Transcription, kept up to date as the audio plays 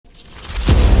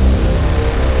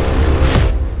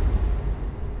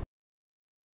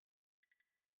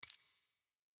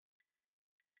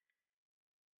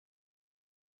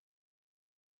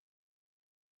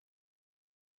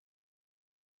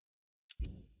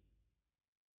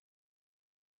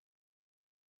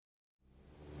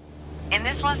In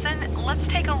this lesson, let's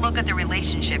take a look at the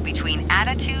relationship between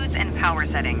attitudes and power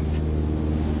settings.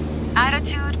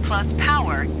 Attitude plus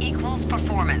power equals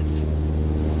performance.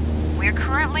 We're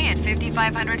currently at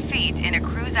 5,500 feet in a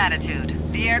cruise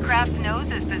attitude. The aircraft's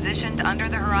nose is positioned under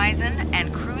the horizon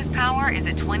and cruise power is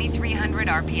at 2,300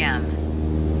 RPM.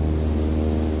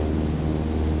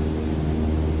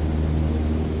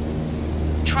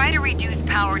 Try to reduce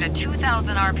power to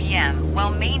 2,000 RPM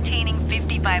while maintaining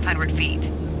 5,500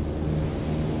 feet.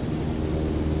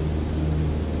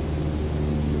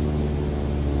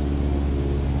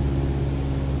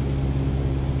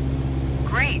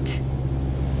 Great.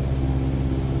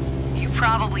 You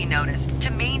probably noticed,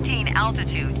 to maintain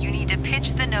altitude, you need to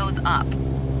pitch the nose up.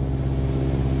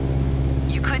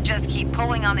 You could just keep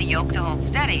pulling on the yoke to hold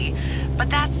steady, but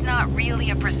that's not really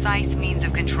a precise means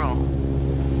of control.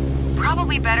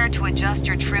 Probably better to adjust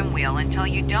your trim wheel until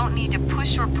you don't need to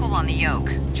push or pull on the yoke.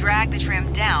 Drag the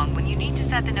trim down when you need to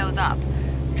set the nose up.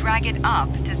 Drag it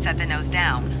up to set the nose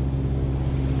down.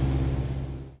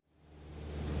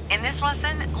 In this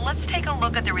lesson, let's take a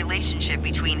look at the relationship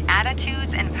between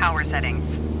attitudes and power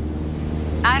settings.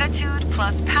 Attitude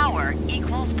plus power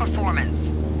equals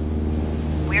performance.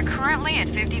 We're currently at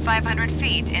 5,500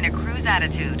 feet in a cruise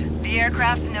attitude. The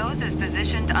aircraft's nose is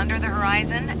positioned under the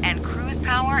horizon and cruise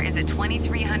power is at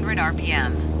 2,300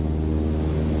 RPM.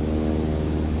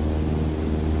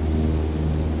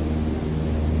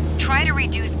 Try to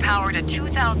reduce power to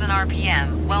 2,000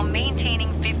 RPM while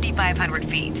maintaining 5,500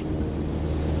 feet.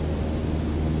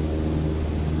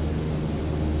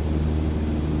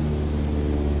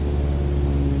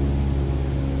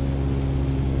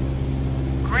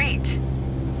 Great.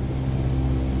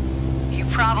 You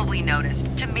probably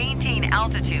noticed, to maintain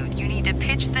altitude, you need to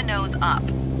pitch the nose up.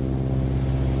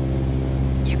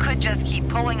 You could just keep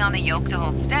pulling on the yoke to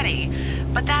hold steady,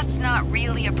 but that's not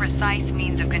really a precise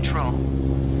means of control.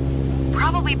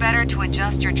 Probably better to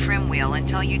adjust your trim wheel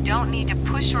until you don't need to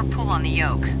push or pull on the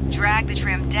yoke. Drag the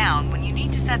trim down when you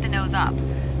need to set the nose up.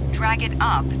 Drag it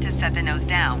up to set the nose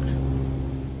down.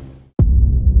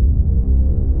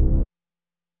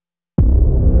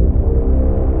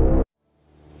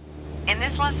 In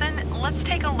this lesson, let's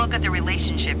take a look at the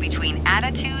relationship between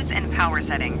attitudes and power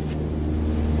settings.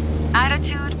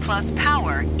 Attitude plus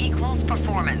power equals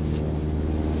performance.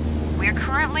 We're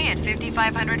currently at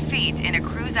 5,500 feet in a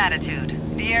cruise attitude.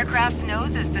 The aircraft's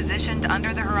nose is positioned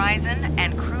under the horizon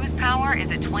and cruise power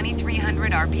is at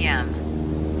 2,300 RPM.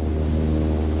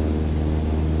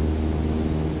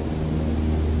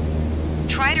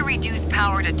 Try to reduce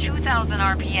power to 2,000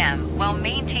 RPM while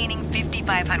maintaining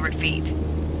 5,500 feet.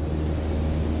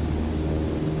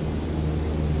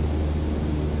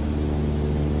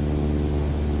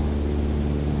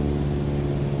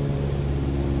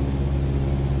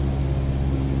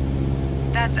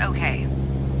 That's okay.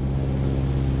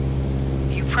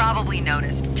 You probably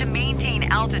noticed, to maintain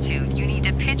altitude, you need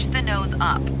to pitch the nose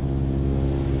up.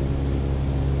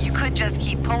 You could just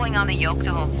keep pulling on the yoke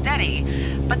to hold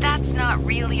steady, but that's not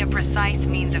really a precise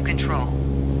means of control.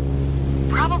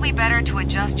 Probably better to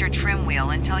adjust your trim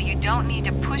wheel until you don't need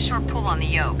to push or pull on the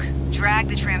yoke. Drag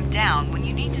the trim down when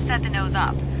you need to set the nose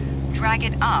up. Drag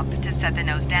it up to set the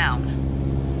nose down.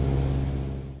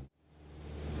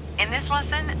 In this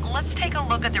lesson, let's take a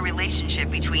look at the relationship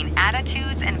between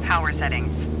attitudes and power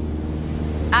settings.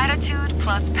 Attitude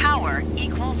plus power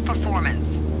equals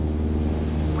performance.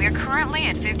 We're currently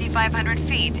at 5,500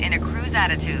 feet in a cruise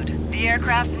attitude. The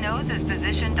aircraft's nose is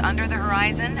positioned under the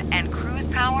horizon and cruise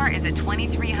power is at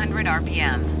 2,300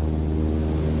 RPM.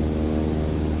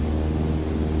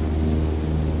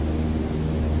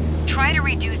 Try to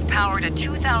reduce power to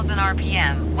 2,000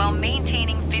 RPM while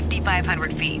maintaining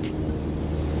 5,500 feet.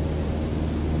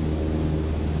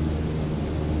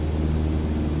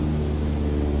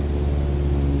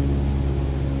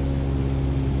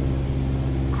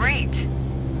 Great.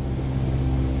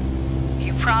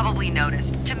 You probably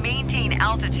noticed, to maintain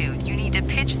altitude, you need to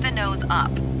pitch the nose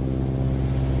up.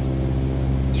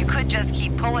 You could just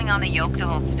keep pulling on the yoke to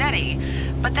hold steady,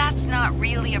 but that's not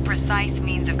really a precise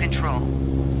means of control.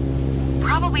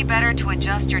 Probably better to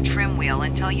adjust your trim wheel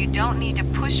until you don't need to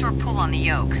push or pull on the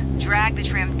yoke. Drag the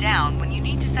trim down when you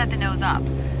need to set the nose up.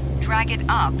 Drag it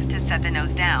up to set the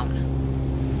nose down.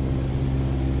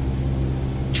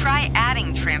 Try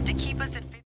adding trim to keep us at